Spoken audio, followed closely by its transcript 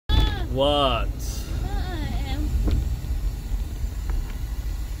What?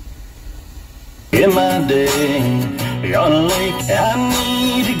 In my day, on a lake, I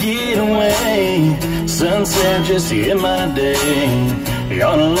need to get away. Sunset just in my day,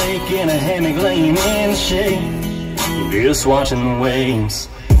 on a lake in a hammock laying in the shade, just watching the waves.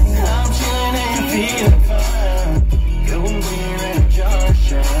 I'm chilling and feeling fine, golden beer in a jar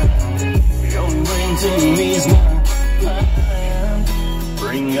shine. The only thing to me is my mind.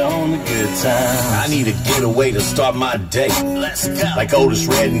 Bring on the good times. I need a getaway to start my day. Let's go. Like Otis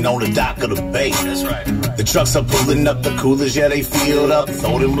Redding on the dock of the bay. That's right. The trucks are pulling up, the coolers, yeah, they filled up.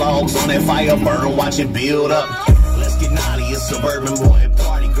 Throw them logs on that fire, burn them, watch it build up. Let's get naughty, a suburban boy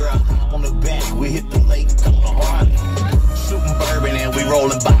party, girl. On the back, we hit the lake on the Harley. Shooting bourbon and we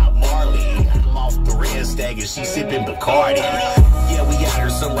rolling Bob Marley. I'm off the red stag and she sipping Bacardi. Yeah, we got her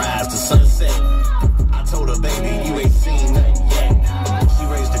sunrise to sunset. I told her, baby, you ain't seen nothing yet. She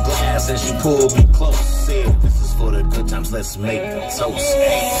raised the glass and she pulled me close. Said, this is for the good times, let's make a toast.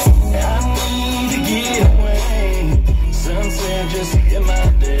 I need to get away. Sunset just in my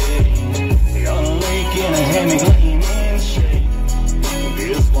day. On a lake in a hammock laying in the shade,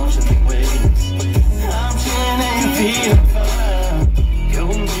 just watching the waves. I'm chilling and feeling fine,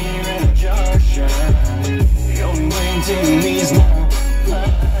 golden beer in a jar shine. The only way to me is my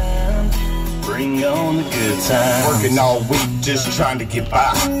mind. Bring on the good times. Working all week, just trying to get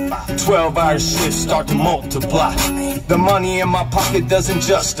by. 12-hour shifts start to multiply. The money in my pocket doesn't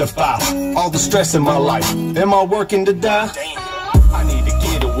justify all the stress in my life. Am I working to die? I need to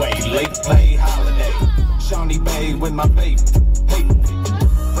get away. Late play holiday. Shawnee Bay with my baby. Hey,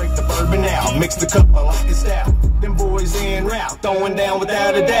 break the bourbon out, mix the cup, I like it stout. Them boys in route, throwing down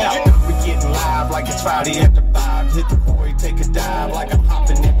without a doubt. We getting live like it's Friday after 5. Hit the quarry, take a dive like I'm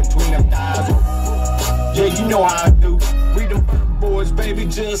hopping in between them dives. Yeah, you know how I do. We them boys, baby,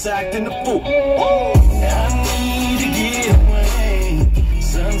 just acting a fool. Whoa. I need to get away.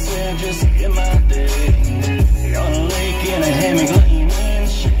 Sunset just in my day. On a lake in a hammock laying in the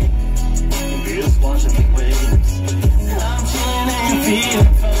shade, just watching the waves. I'm chilling and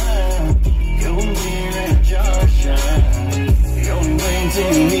feeling fine, golden beer in a jar shine. The only way to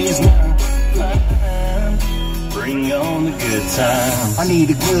me is my mind. Bring on the good times. I need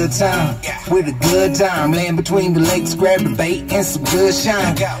a good time with a good time. Laying between the lakes, grab the bait and some good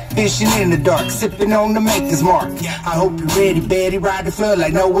shine. Fishing in the dark, sipping on the maker's mark. I hope you're ready, Betty. Ride the flood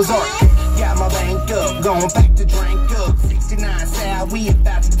like Noah's Ark. Got my bank up, going back to drink up. 69 South, we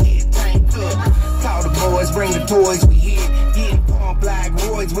about to get tanked up. Call the boys, bring the toys, we here. Getting pumped like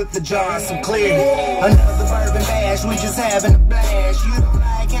Roy's with the jar and some clear. Another bourbon bash, we just having a blast. You don't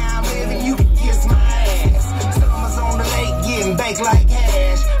like how I'm living, you can kiss my ass. Summer's on the lake, getting baked like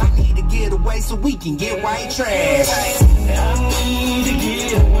hash. I need to get away so we can get white trash. I need to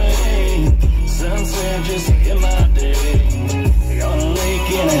get away. Sunset just in my day. On a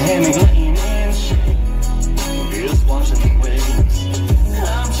lake in a hammock laying in the shade, just watching the waves.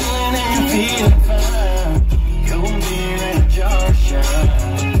 I'm chilling and feeling fine, golden beer in a jar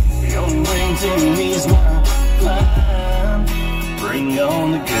shine. The only way to me is my mind. Bring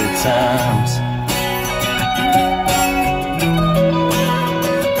on the good times.